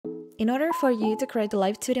In order for you to create a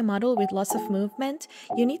Live2D model with lots of movement,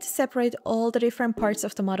 you need to separate all the different parts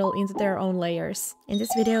of the model into their own layers. In this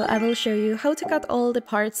video, I will show you how to cut all the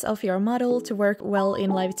parts of your model to work well in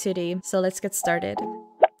Live2D. So let's get started.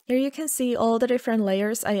 Here you can see all the different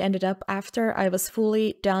layers I ended up after I was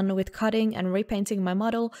fully done with cutting and repainting my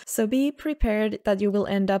model, so be prepared that you will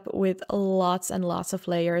end up with lots and lots of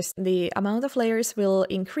layers. The amount of layers will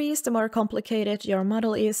increase the more complicated your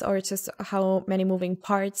model is, or just how many moving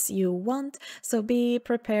parts you want, so be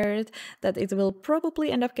prepared that it will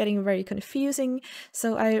probably end up getting very confusing,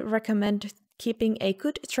 so I recommend keeping a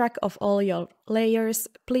good track of all your layers.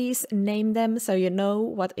 Please name them so you know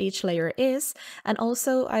what each layer is. And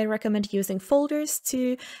also I recommend using folders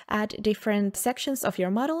to add different sections of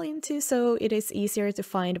your model into, so it is easier to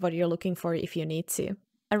find what you're looking for if you need to.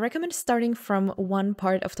 I recommend starting from one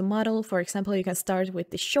part of the model. For example, you can start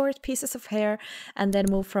with the short pieces of hair and then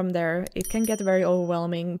move from there. It can get very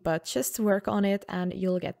overwhelming, but just work on it and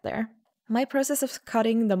you'll get there. My process of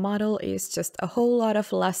cutting the model is just a whole lot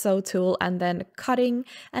of lasso tool and then cutting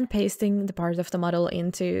and pasting the part of the model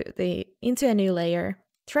into a new layer.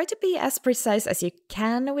 Try to be as precise as you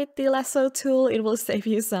can with the lasso tool, it will save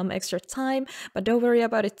you some extra time, but don't worry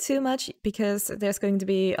about it too much because there's going to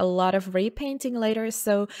be a lot of repainting later,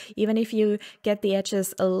 so even if you get the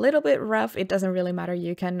edges a little bit rough, it doesn't really matter,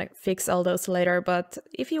 you can fix all those later, but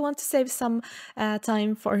if you want to save some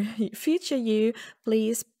time for future you,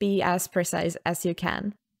 please be as precise as you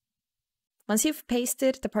can. Once you've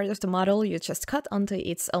pasted the part of the model you just cut onto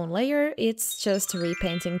its own layer, it's just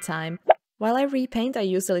repainting time. While I repaint, I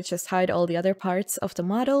usually just hide all the other parts of the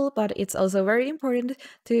model, but it's also very important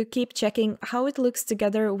to keep checking how it looks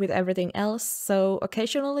together with everything else, so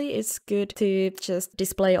occasionally it's good to just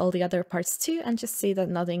display all the other parts too and just see that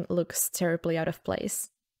nothing looks terribly out of place.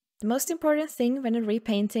 The most important thing when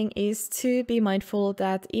repainting is to be mindful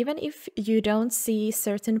that even if you don't see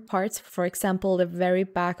certain parts, for example the very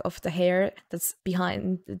back of the hair that's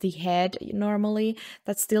behind the head normally,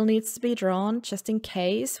 that still needs to be drawn just in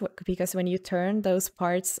case, because when you turn, those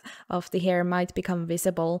parts of the hair might become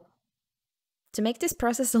visible. To make this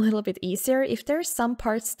process a little bit easier, if there are some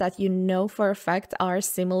parts that you know for a fact are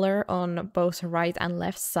similar on both right and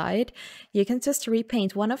left side, you can just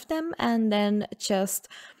repaint one of them and then just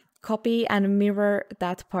copy and mirror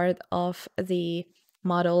that part of the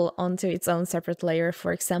model onto its own separate layer.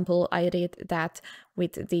 For example, I did that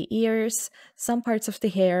with the ears, some parts of the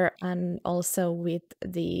hair, and also with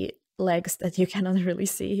the legs that you cannot really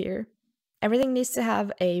see here. Everything needs to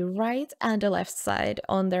have a right and a left side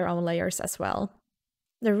on their own layers as well.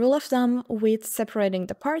 The rule of thumb with separating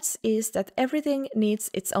the parts is that everything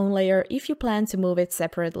needs its own layer if you plan to move it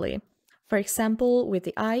separately. For example, with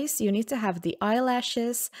the eyes, you need to have the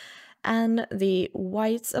eyelashes and the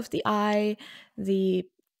whites of the eye, the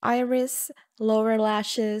iris, lower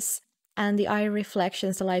lashes, and the eye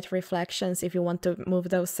reflections, the light reflections, if you want to move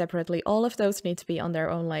those separately. All of those need to be on their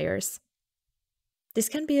own layers. This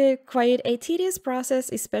can be quite a tedious process,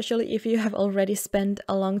 especially if you have already spent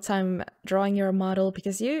a long time drawing your model,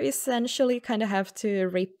 because you essentially kind of have to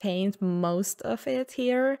repaint most of it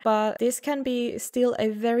here. But this can be still a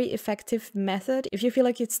very effective method if you feel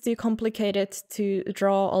like it's too complicated to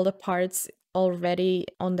draw all the parts already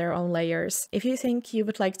on their own layers. If you think you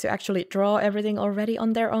would like to actually draw everything already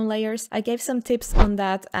on their own layers, I gave some tips on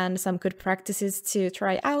that and some good practices to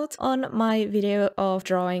try out on my video of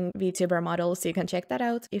drawing VTuber models, so you can check that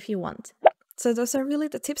out if you want. So those are really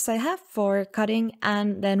the tips I have for cutting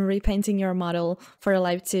and then repainting your model for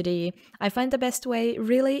Live2D. I find the best way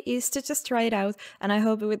really is to just try it out, and I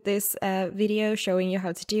hope with this video showing you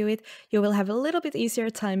how to do it, you will have a little bit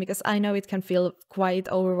easier time, because I know it can feel quite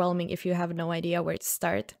overwhelming if you have no idea where to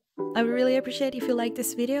start. I would really appreciate if you like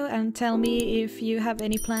this video and tell me if you have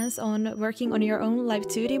any plans on working on your own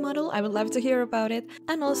Live2D model. I would love to hear about it.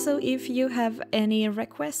 And also if you have any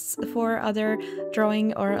requests for other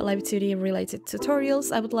drawing or Live2D related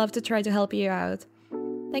tutorials, I would love to try to help you out.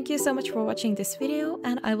 Thank you so much for watching this video,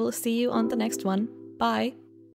 and I will see you on the next one. Bye!